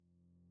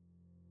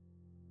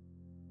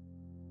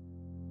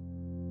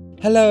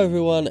Hello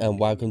everyone and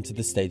welcome to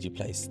The Stagey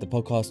Place, the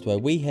podcast where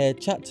we here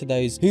chat to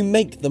those who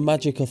make the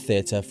magic of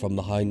theatre from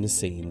behind the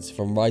scenes,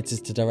 from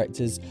writers to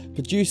directors,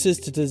 producers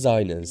to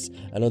designers.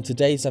 And on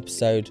today's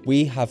episode,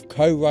 we have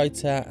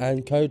co-writer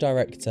and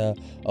co-director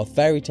of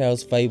Fairy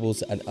Tales,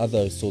 Fables and Other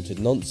Assorted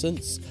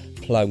Nonsense,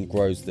 Plum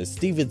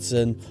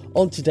Grosvenor-Stevenson,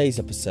 on today's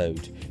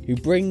episode, who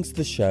brings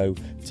the show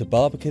to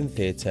Barbican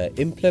Theatre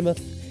in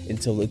Plymouth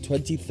until the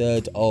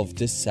 23rd of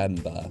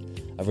December.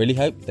 I really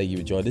hope that you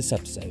enjoy this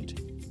episode.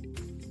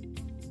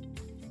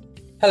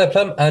 Hello,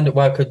 Plum, and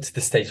welcome to The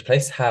Stage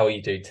Place. How are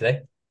you doing today?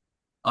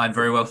 I'm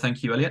very well,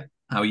 thank you, Elliot.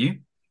 How are you?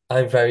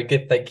 I'm very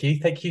good, thank you.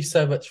 Thank you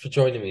so much for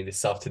joining me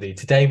this afternoon.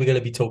 Today, we're going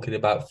to be talking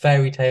about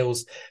fairy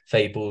tales,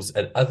 fables,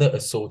 and other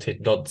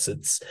assorted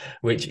nonsense,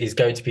 which is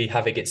going to be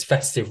having its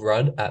festive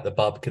run at the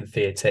Barbican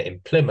Theatre in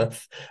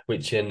Plymouth,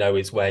 which you know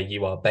is where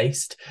you are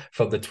based,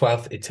 from the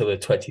 12th until the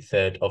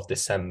 23rd of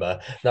December.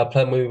 Now,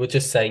 Plum, we were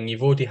just saying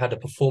you've already had a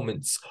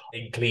performance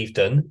in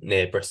Clevedon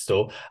near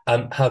Bristol.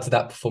 How did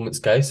that performance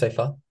go so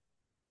far?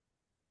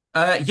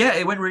 Yeah,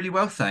 it went really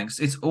well, thanks.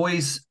 It's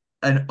always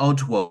an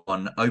odd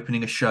one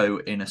opening a show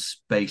in a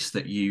space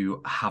that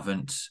you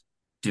haven't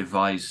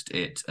devised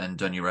it and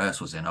done your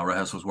rehearsals in. Our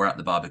rehearsals were at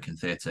the Barbican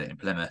Theatre in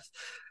Plymouth,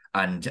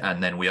 and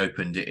then we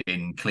opened it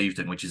in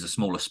Clevedon, which is a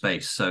smaller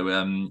space.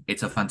 So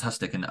it's a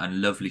fantastic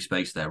and lovely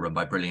space there, run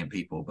by brilliant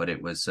people. But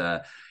it was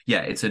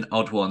it's an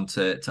odd one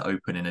to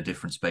open in a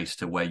different space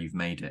to where you've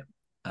made it.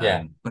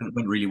 Yeah. But it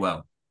went really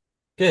well.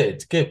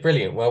 Good,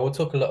 brilliant. Well, we'll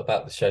talk a lot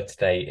about the show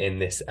today in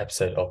this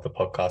episode of the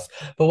podcast.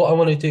 But what I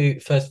want to do,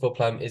 first of all,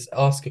 Plum, is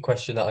ask a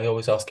question that I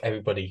always ask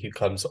everybody who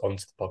comes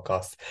onto the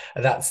podcast,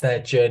 and that's their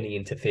journey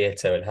into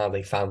theatre and how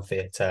they found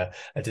theatre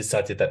and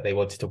decided that they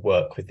wanted to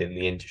work within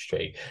the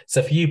industry.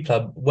 So for you,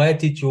 Plum, where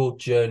did your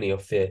journey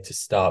of theatre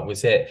start?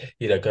 Was it,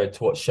 going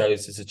to watch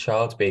shows as a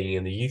child, being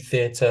in the youth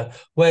theatre?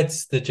 Where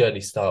does the journey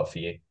start for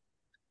you?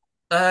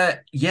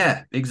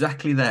 Yeah,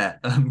 exactly there.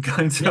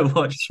 Going Yeah. to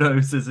watch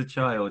shows as a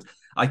child.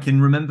 I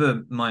can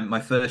remember my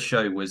first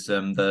show was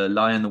The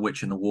Lion, the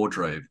Witch, and the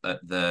Wardrobe at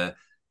the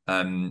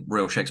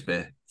Royal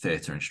Shakespeare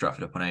Theatre in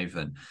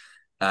Stratford-upon-Avon.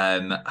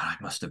 I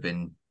must have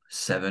been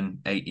 7,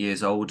 8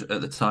 years old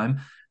at the time.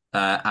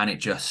 And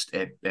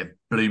it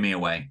blew me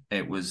away.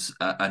 It was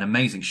an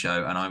amazing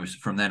show, and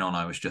from then on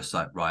I was just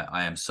like, right,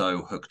 I am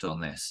so hooked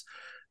on this.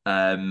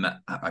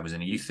 I was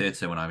in a youth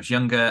theatre when I was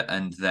younger,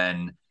 and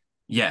then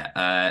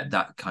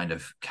that kind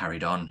of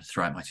carried on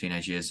throughout my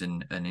teenage years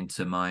and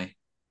into my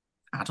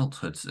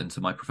adulthood, into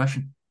my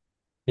profession.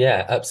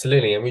 Yeah,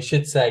 absolutely. And we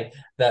should say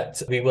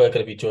that we were going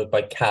to be joined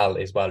by Cal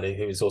as well,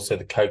 who is also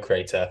the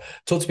co-creator.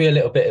 Talk to me a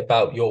little bit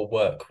about your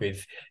work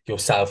with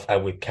yourself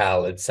and with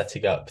Cal and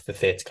setting up the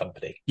theatre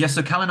company. Yeah,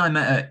 so Cal and I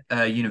met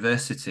at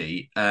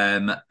university,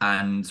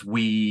 and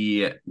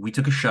we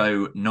took a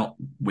show not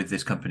with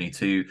this company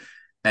to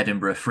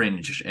Edinburgh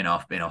Fringe in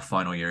our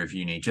final year of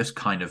uni, just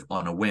kind of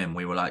on a whim.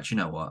 We were like, you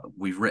know what,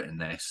 we've written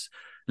this,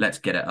 let's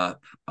get it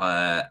up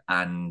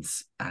and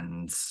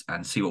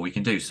see what we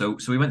can do. So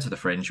we went to the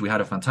Fringe. We had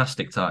a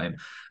fantastic time,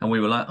 and we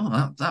were like,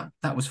 oh,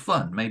 that was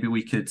fun. Maybe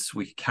we could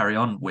carry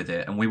on with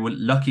it. And we were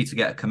lucky to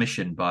get a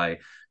commission by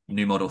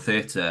New Model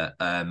Theatre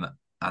and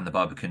the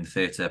Barbican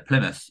Theatre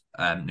Plymouth.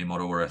 New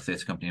Model were a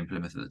theatre company in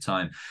Plymouth at the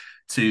time.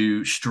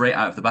 To straight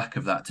out of the back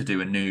of that to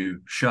do a new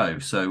show.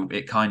 So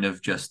it kind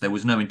of just, there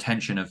was no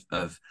intention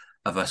of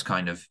us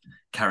kind of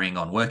carrying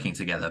on working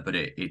together, but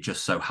it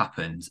just so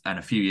happened. And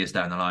a few years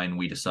down the line,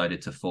 we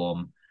decided to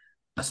form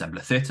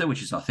Assembler Theatre,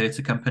 which is our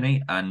theatre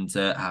company, and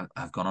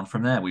have gone on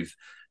from there. We've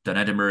done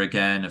Edinburgh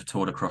again, have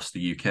toured across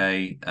the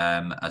UK,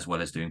 as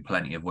well as doing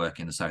plenty of work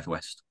in the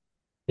Southwest.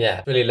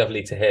 Yeah, really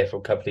lovely to hear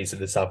from companies in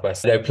the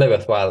Southwest. I know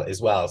Plymouth well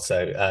as well,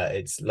 so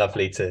it's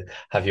lovely to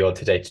have you on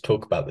today to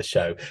talk about the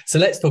show. So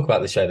let's talk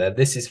about the show then.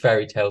 This is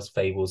Fairy Tales,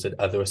 Fables and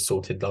Other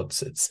Assorted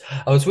Nonsense.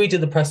 I was reading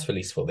the press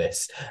release for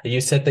this, and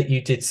you said that you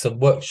did some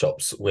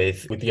workshops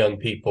with young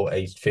people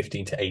aged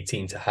 15 to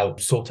 18 to help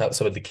sort out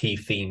some of the key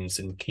themes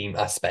and key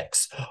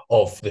aspects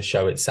of the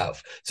show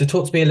itself. So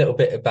talk to me a little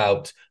bit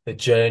about the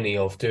journey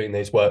of doing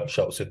those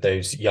workshops with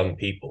those young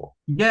people.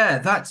 Yeah,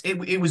 that's it.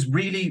 It was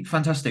really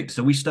fantastic.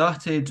 So we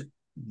started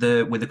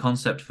with the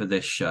concept for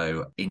this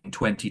show in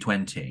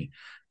 2020,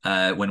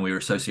 when we were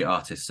associate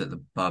artists at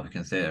the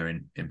Barbican Theatre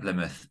in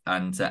Plymouth,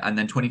 and then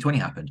 2020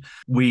 happened.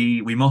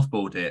 We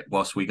mothballed it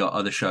whilst we got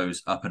other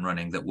shows up and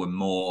running that were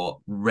more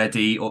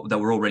ready or that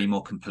were already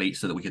more complete,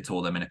 so that we could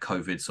tour them in a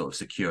COVID sort of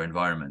secure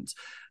environment.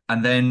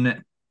 And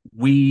then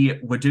we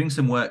were doing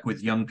some work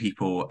with young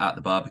people at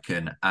the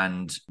Barbican,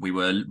 and we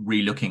were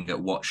re-looking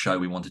at what show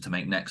we wanted to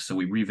make next. So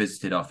we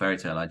revisited our fairy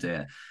tale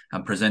idea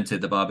and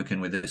presented the Barbican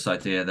with this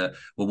idea that,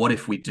 well, what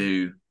if we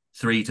do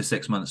 3 to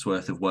 6 months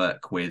worth of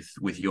work with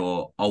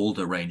your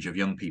older range of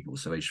young people,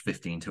 so age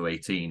 15 to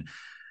 18,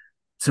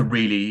 to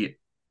really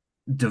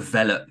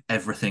develop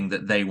everything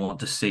that they want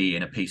to see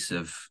in a piece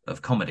of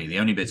comedy. The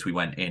only bits we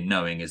went in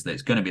knowing is that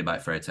it's going to be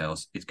about fairy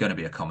tales, it's going to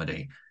be a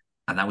comedy,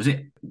 and that was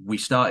it. We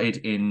started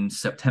in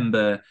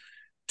September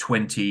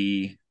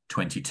 2020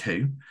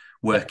 22,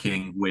 Yeah.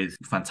 working with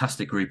a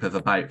fantastic group of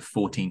about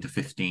 14 to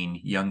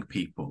 15 young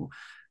people,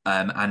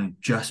 and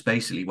just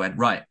basically went,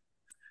 right,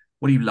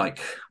 what do you like?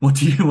 What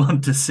do you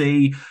want to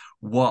see?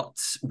 What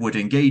would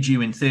engage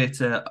you in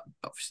theatre?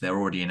 Obviously, they're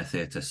already in a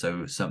theatre,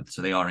 so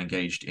they are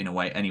engaged in a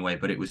way anyway.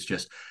 But it was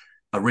just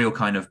a real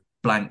kind of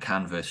blank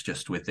canvas,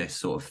 just with this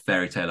sort of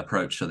fairy tale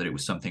approach, so that it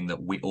was something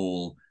that we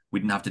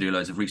didn't have to do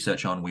loads of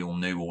research on. We all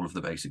knew all of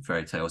the basic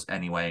fairy tales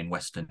anyway, in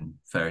Western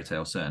fairy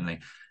tale certainly,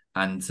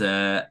 and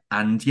yeah,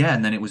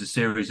 and then it was a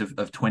series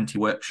of 20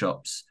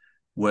 workshops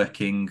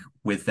working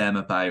with them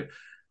about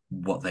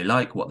what they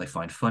like, what they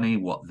find funny,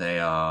 what they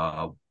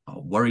are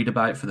worried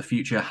about for the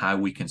future, how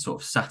we can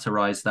sort of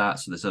satirize that.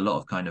 So there's a lot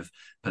of kind of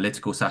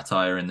political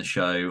satire in the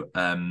show,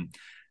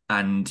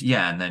 and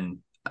yeah, and then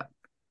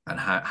and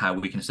how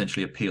we can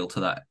essentially appeal to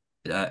that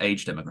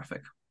age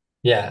demographic.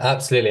 Yeah,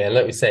 absolutely. And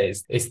like we say,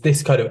 it's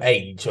this kind of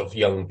age of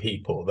young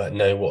people that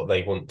know what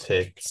they want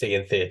to see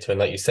in theatre. And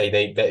like you say,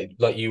 they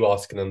like you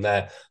asking them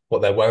there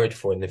what they're worried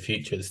for in the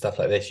future and stuff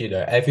like this. You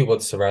know,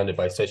 everyone's surrounded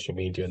by social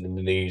media and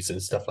the news and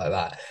stuff like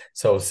that.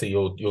 So obviously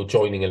you're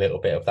joining a little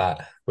bit of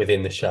that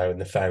within the show and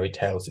the fairy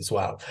tales as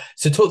well.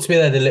 So talk to me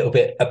then a little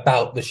bit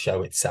about the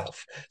show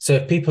itself. So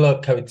if people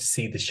are coming to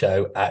see the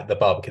show at the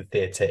Barbican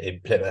Theatre in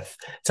Plymouth,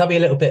 tell me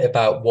a little bit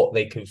about what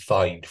they can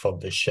find from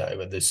the show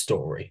and the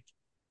story.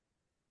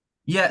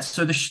 Yeah,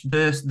 so the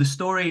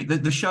story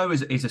the show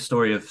is a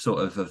story of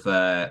sort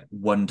of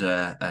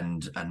wonder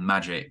and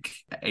magic,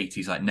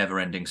 80s like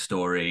never ending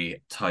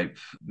story type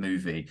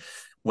movie,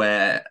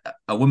 where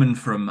a woman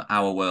from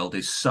our world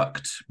is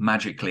sucked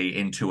magically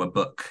into a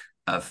book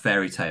of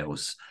fairy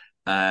tales,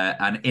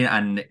 and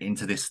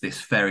into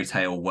this fairy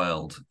tale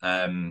world.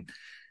 Think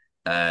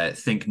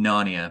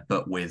Narnia,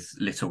 but with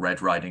Little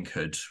Red Riding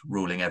Hood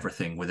ruling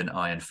everything with an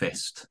iron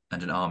fist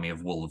and an army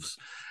of wolves.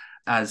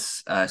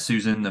 As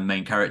Susan, the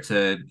main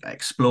character,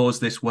 explores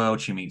this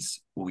world, she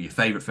meets all your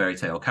favorite fairy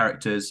tale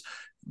characters,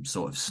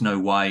 sort of Snow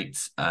White,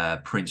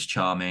 Prince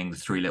Charming, the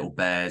Three Little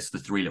Bears, the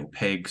Three Little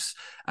Pigs,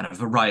 and a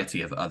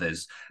variety of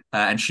others.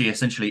 And she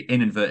essentially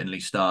inadvertently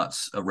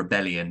starts a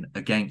rebellion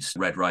against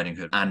Red Riding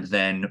Hood, and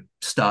then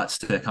starts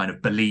to kind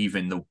of believe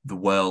in the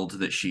world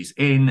that she's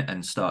in,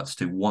 and starts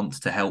to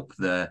want to help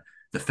the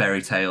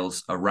fairy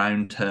tales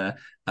around her,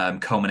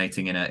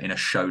 culminating in a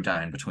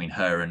showdown between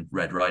her and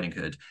Red Riding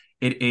Hood.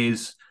 It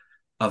is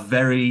a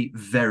very,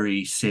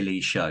 very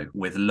silly show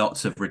with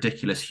lots of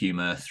ridiculous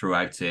humor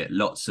throughout it,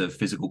 lots of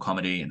physical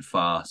comedy and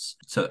farce.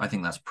 So I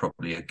think that's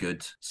probably a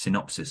good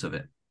synopsis of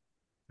it.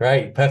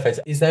 Right,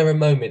 perfect. Is there a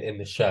moment in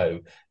the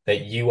show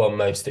that you are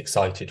most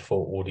excited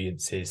for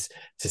audiences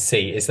to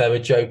see? Is there a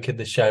joke in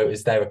the show?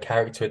 Is there a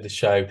character in the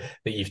show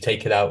that you've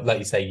taken out? Like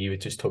you say, you were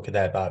just talking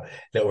there about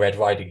Little Red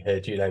Riding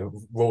Hood, you know,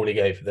 ruling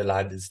over the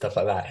land and stuff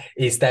like that.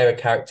 Is there a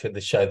character in the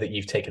show that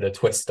you've taken a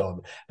twist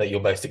on that you're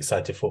most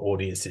excited for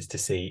audiences to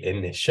see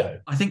in this show?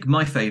 I think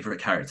my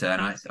favorite character,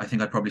 and I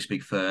think I'd probably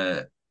speak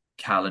for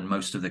Cal and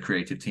most of the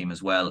creative team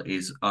as well,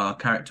 is our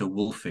character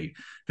Wolfie,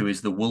 who is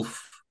the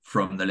wolf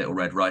from the Little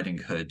Red Riding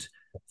Hood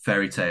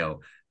fairy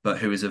tale, but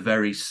who is a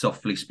very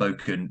softly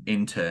spoken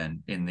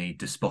intern in the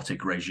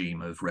despotic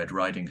regime of Red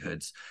Riding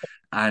Hoods.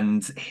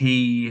 And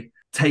he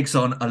takes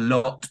on a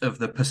lot of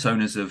the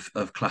personas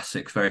of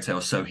classic fairy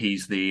tales. So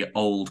he's the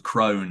old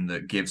crone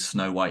that gives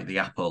Snow White the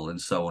apple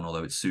and so on,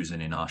 although it's Susan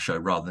in our show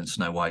rather than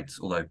Snow White,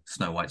 although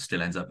Snow White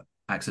still ends up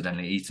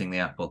accidentally eating the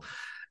apple.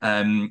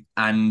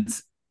 And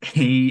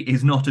he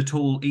is not at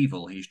all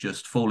evil. He's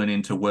just fallen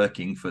into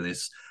working for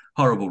this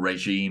horrible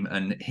regime,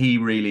 and he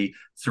really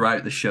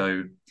throughout the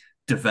show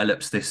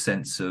develops this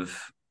sense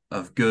of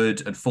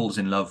good and falls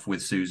in love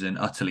with Susan,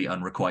 utterly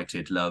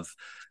unrequited love,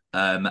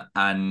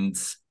 and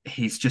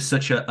he's just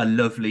such a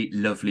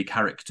lovely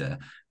character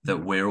that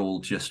we're all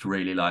just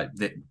really like,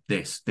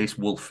 this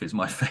wolf is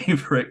my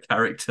favorite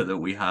character that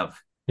we have.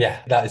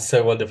 Yeah, that is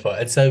so wonderful.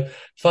 And so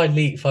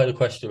finally, final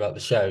question about the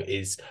show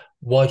is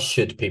why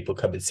should people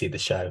come and see the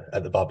show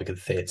at the Barbican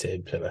Theatre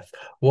in Plymouth?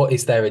 What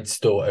is there in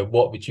store and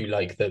what would you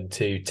like them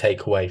to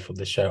take away from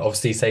the show?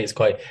 Obviously, you say it's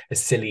quite a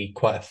silly,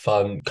 quite a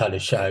fun kind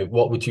of show.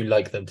 What would you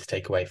like them to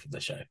take away from the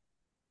show?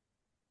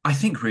 I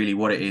think really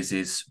what it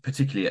is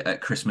particularly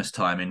at Christmas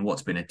time, in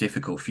what's been a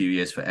difficult few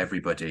years for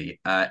everybody,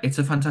 it's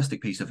a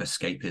fantastic piece of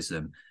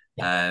escapism.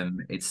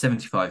 It's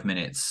 75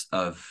 minutes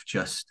of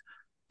just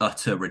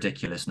utter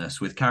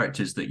ridiculousness with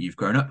characters that you've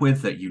grown up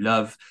with, that you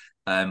love,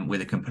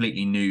 with a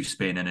completely new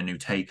spin and a new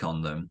take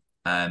on them.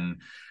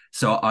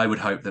 So I would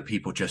hope that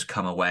people just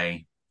come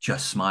away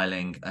just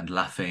smiling and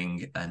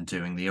laughing and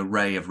doing the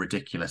array of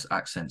ridiculous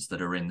accents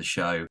that are in the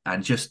show,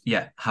 and just,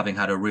 yeah, having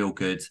had a real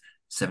good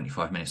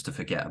 75 minutes to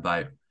forget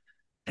about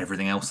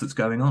everything else that's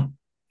going on.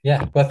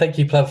 Yeah, well, thank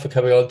you, Plum, for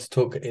coming on to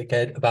talk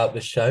again about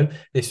the show.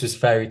 This was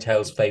Fairy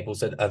Tales,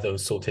 Fables, and Other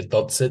Assorted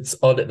Nonsense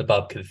on at the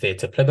Barbican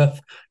Theatre, Plymouth,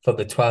 from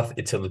the 12th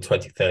until the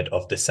 23rd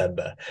of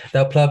December.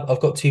 Now, Plum, I've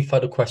got two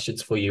final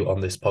questions for you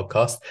on this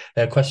podcast.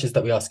 They're questions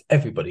that we ask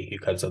everybody who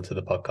comes onto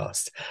the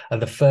podcast.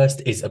 And the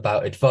first is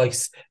about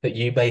advice that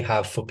you may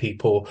have for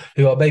people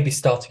who are maybe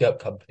starting up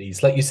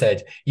companies. Like you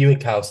said, you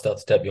and Cal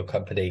started up your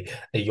company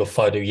in your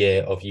final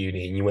year of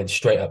uni and you went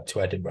straight up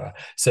to Edinburgh.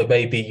 So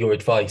maybe your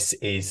advice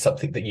is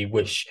something that you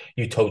wish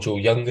you told your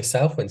younger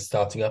self when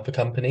starting up a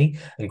company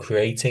and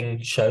creating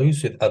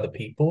shows with other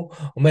people.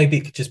 Or maybe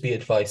it could just be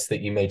advice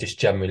that you may just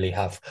generally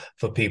have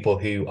for people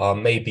who are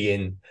maybe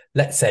in,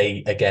 let's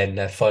say, again,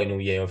 their final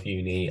year of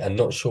uni and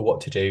not sure what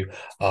to do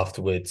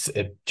afterwards,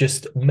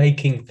 just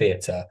making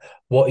theatre.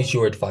 What is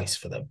your advice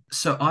for them?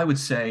 So I would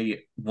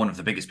say one of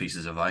the biggest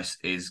pieces of advice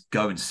is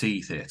go and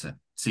see theatre.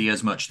 See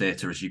as much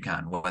theatre as you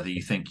can, whether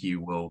you think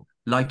you will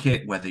like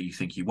it, whether you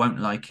think you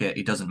won't like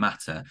it doesn't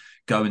matter.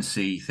 Go and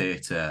see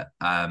theatre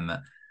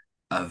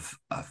of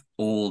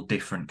all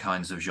different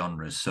kinds of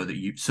genres, so that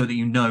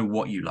you know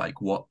what you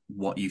like,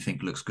 what you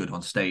think looks good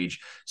on stage,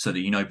 so that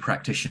you know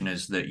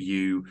practitioners that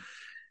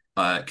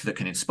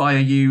can inspire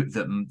you,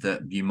 that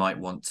you might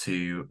want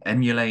to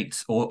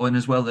emulate, or and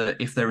as well that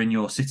if they're in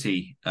your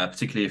city,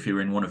 particularly if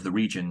you're in one of the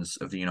regions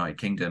of the United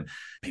Kingdom,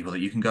 people that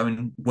you can go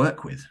and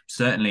work with.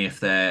 Certainly, if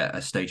they're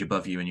a stage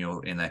above you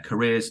in their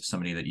careers,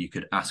 somebody that you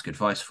could ask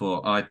advice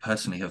for. I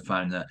personally have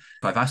found that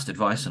if I've asked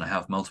advice, and I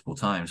have multiple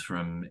times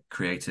from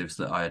creatives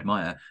that I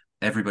admire,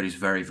 everybody's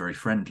very, very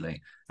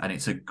friendly, and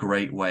it's a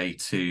great way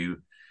to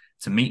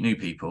meet new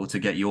people, to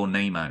get your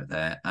name out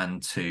there,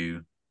 and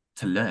to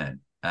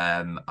learn.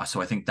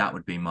 So I think that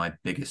would be my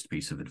biggest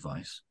piece of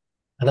advice.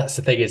 And that's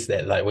the thing, isn't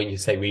it? Like when you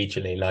say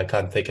regionally, like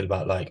I'm thinking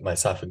about like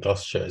myself in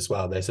Gloucestershire as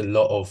well. There's a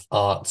lot of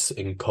arts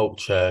and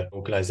culture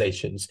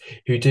organisations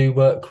who do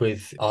work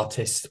with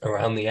artists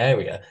around the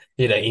area.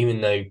 You know, even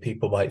though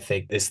people might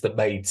think it's the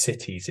main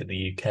cities in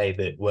the UK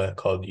that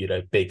work on,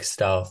 big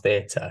style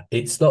theatre,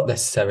 it's not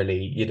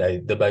necessarily,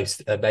 the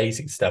most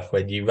amazing stuff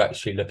when you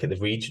actually look at the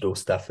regional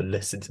stuff and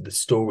listen to the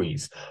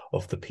stories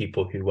of the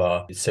people who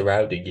are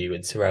surrounding you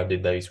and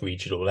surrounding those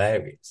regional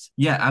areas.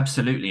 Yeah,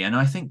 absolutely. And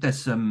I think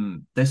there's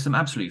some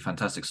absolutely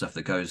fantastic stuff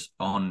that goes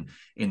on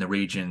in the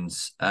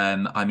regions.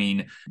 I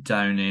mean,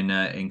 down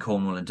in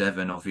Cornwall and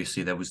Devon,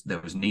 obviously there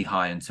was knee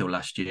high until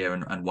last year,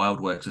 and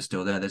Wildworks are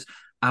still there. There's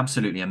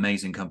absolutely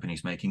amazing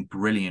companies making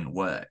brilliant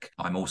work.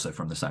 I'm also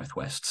from the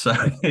southwest, so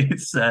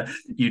it's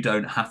you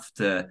don't have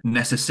to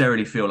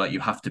necessarily feel like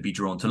you have to be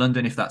drawn to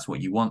London. If that's what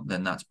you want,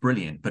 then that's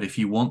brilliant. But if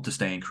you want to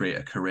stay and create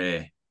a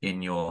career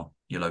in your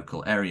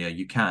local area,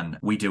 you can.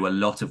 We do a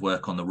lot of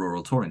work on the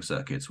rural touring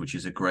circuits, which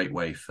is a great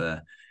way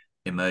for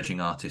emerging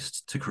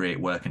artists to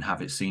create work and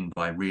have it seen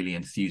by really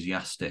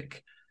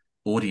enthusiastic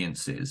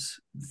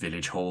audiences,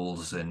 village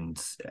halls, and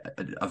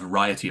a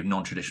variety of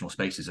non-traditional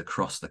spaces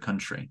across the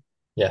country.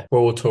 Yeah,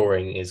 rural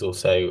touring is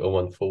also a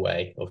wonderful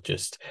way of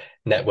just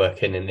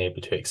networking and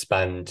able to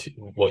expand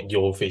what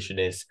your vision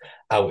is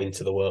out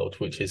into the world,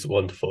 which is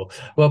wonderful.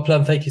 Well,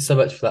 Plum, thank you so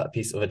much for that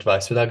piece of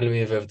advice. We're now going to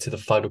move over to the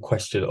final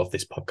question of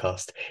this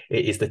podcast.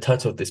 It is the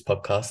title of this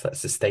podcast,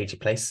 that's the staging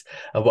place.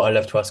 And what I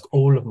love to ask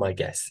all of my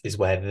guests is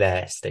where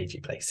their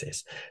staging place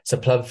is. So,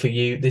 Plum, for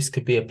you, this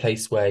could be a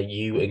place where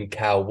you and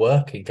Cal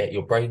work and get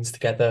your brains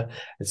together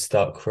and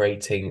start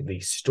creating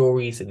these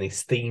stories and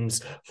these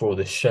themes for all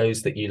the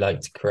shows that you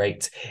like to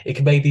create. It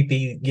can maybe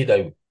be,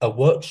 a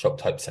workshop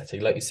type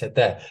setting. Like you said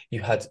there,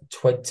 you had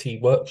 20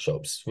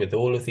 workshops with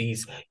all of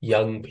these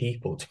young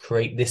people to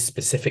create this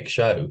specific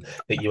show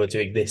that you are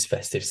doing this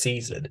festive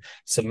season.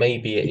 So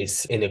maybe it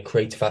is in a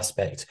creative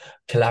aspect,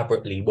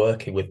 collaboratively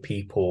working with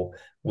people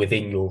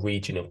within your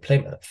region of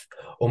Plymouth.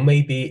 Or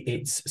maybe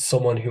it's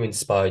someone who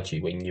inspired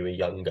you when you were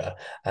younger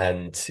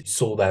and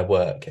saw their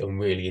work and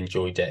really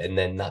enjoyed it. And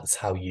then that's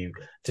how you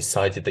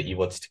decided that you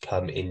wanted to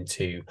come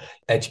into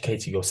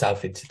educating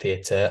yourself into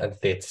theatre and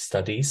theatre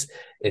studies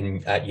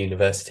at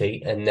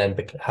university, and then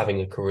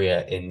having a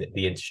career in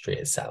the industry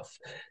itself.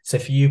 So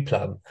for you,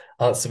 Plum,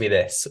 answer me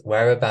this: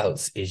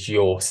 whereabouts is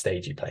your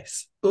stagey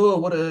place? Oh,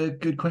 what a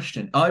good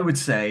question. I would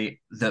say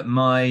that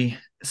my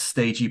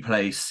stagey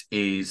place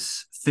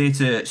is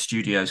theatre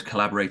studios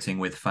collaborating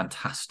with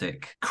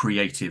fantastic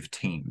creative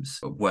teams,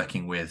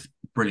 working with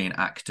brilliant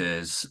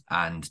actors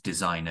and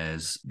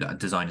designers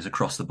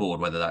across the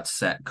board, whether that's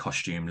set,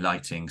 costume,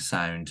 lighting,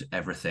 sound,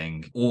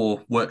 everything,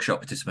 or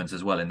workshop participants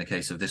as well in the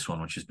case of this one,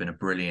 which has been a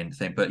brilliant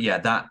thing. But yeah,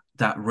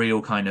 that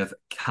real kind of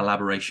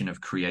collaboration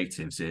of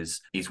creatives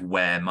is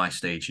where my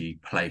stagey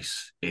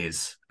place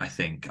is. I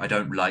think I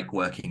don't like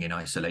working in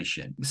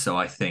isolation, so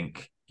I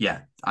think,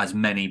 yeah, as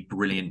many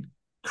brilliant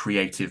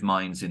creative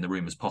minds in the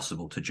room as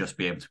possible to just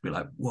be able to be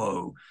like,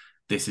 whoa,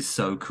 this is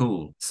so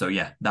cool. So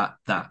yeah,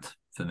 that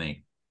for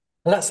me.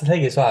 And that's the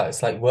thing as well.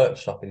 It's like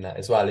workshopping that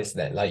as well, isn't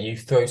it? Like you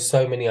throw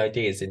so many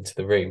ideas into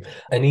the room,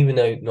 and even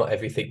though not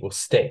everything will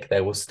stick,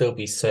 there will still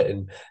be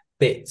certain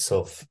bits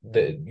of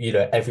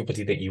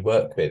everybody that you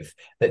work with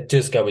that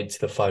does go into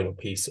the final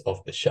piece of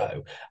the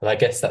show. And I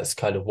guess that's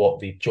kind of what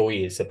the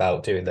joy is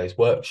about doing those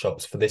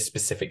workshops for this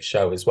specific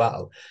show as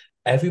well.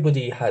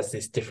 Everybody has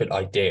this different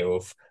idea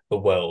of the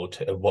world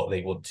and what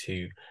they want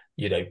to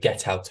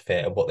get out of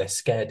it and what they're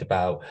scared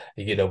about,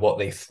 what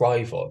they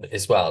thrive on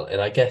as well. And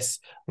I guess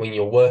when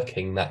you're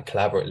working that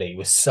collaboratively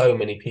with so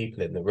many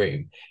people in the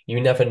room, you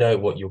never know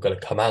what you're going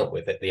to come out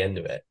with at the end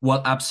of it.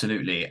 Well,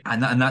 absolutely.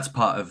 And that's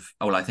part of,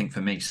 well, I think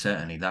for me,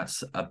 certainly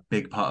that's a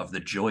big part of the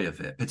joy of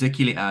it,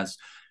 particularly as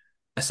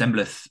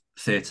Assemblith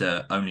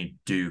Theatre only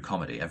do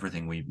comedy.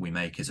 Everything we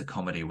make is a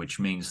comedy, which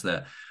means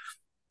that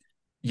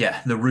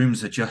the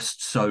rooms are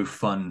just so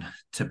fun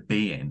to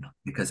be in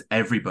because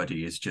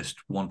everybody is just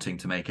wanting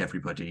to make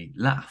everybody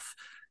laugh.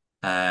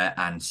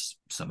 And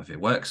some of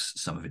it works,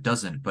 some of it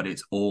doesn't, but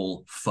it's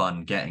all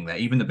fun getting there.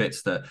 Even the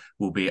bits that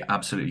we'll be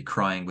absolutely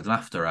crying with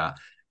laughter at,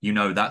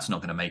 that's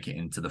not going to make it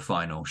into the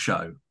final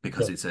show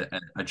because it's a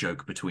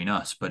joke between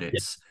us, but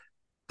it's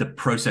the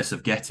process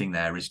of getting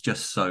there is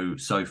just so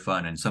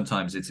fun. And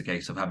sometimes it's a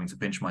case of having to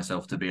pinch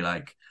myself to be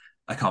like,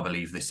 I can't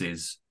believe this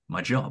is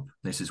my job.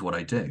 This is what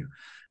I do,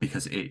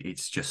 because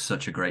it's just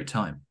such a great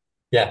time.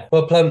 Yeah,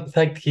 well, Plum,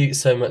 thank you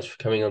so much for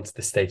coming onto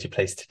the Stage Your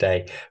Place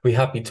today. We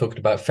have been talking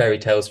about fairy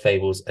tales,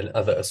 fables, and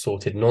other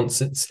assorted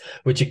nonsense,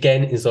 which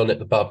again is on at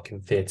the Barbican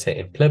Theatre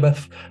in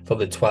Plymouth from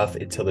the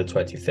 12th until the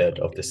 23rd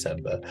of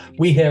December.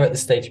 We here at the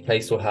Stage Your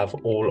Place will have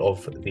all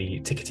of the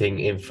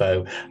ticketing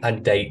info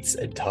and dates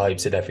and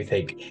times and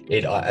everything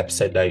in our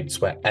episode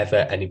notes wherever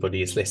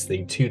anybody is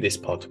listening to this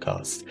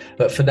podcast.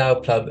 But for now,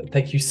 Plum,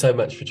 thank you so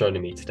much for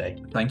joining me today.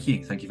 Thank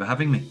you. Thank you for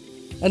having me.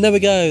 And there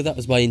we go, that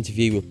was my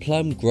interview with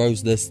Plum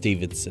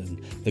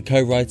Grosvenor-Stevenson, the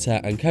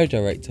co-writer and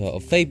co-director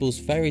of Fables,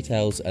 Fairy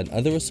Tales and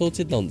Other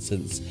Assorted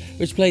Nonsense,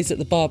 which plays at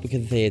the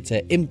Barbican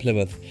Theatre in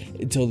Plymouth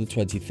until the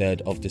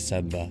 23rd of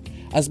December.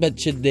 As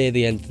mentioned near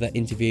the end of that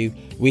interview,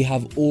 we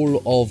have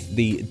all of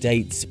the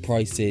dates,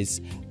 prices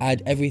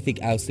and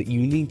everything else that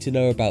you need to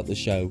know about the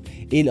show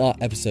in our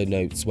episode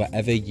notes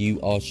wherever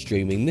you are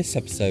streaming this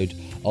episode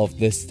of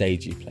The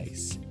Stage Your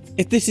Place.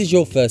 If this is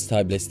your first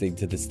time listening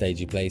to The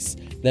Stage Your Place,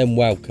 then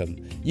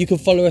welcome. You can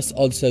follow us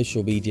on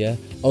social media,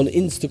 on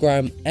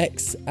Instagram,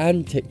 X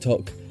and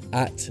TikTok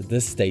at The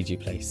Stage Your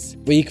Place,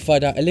 where you can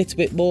find out a little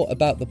bit more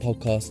about the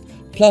podcast,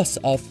 plus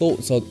our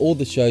thoughts on all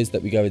the shows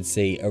that we go and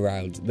see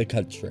around the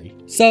country.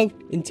 So,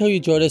 until you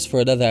join us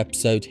for another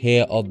episode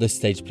here on The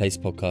Stage Your Place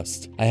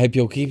podcast, I hope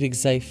you're keeping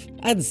safe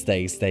and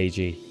staying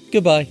stagey.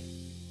 Goodbye.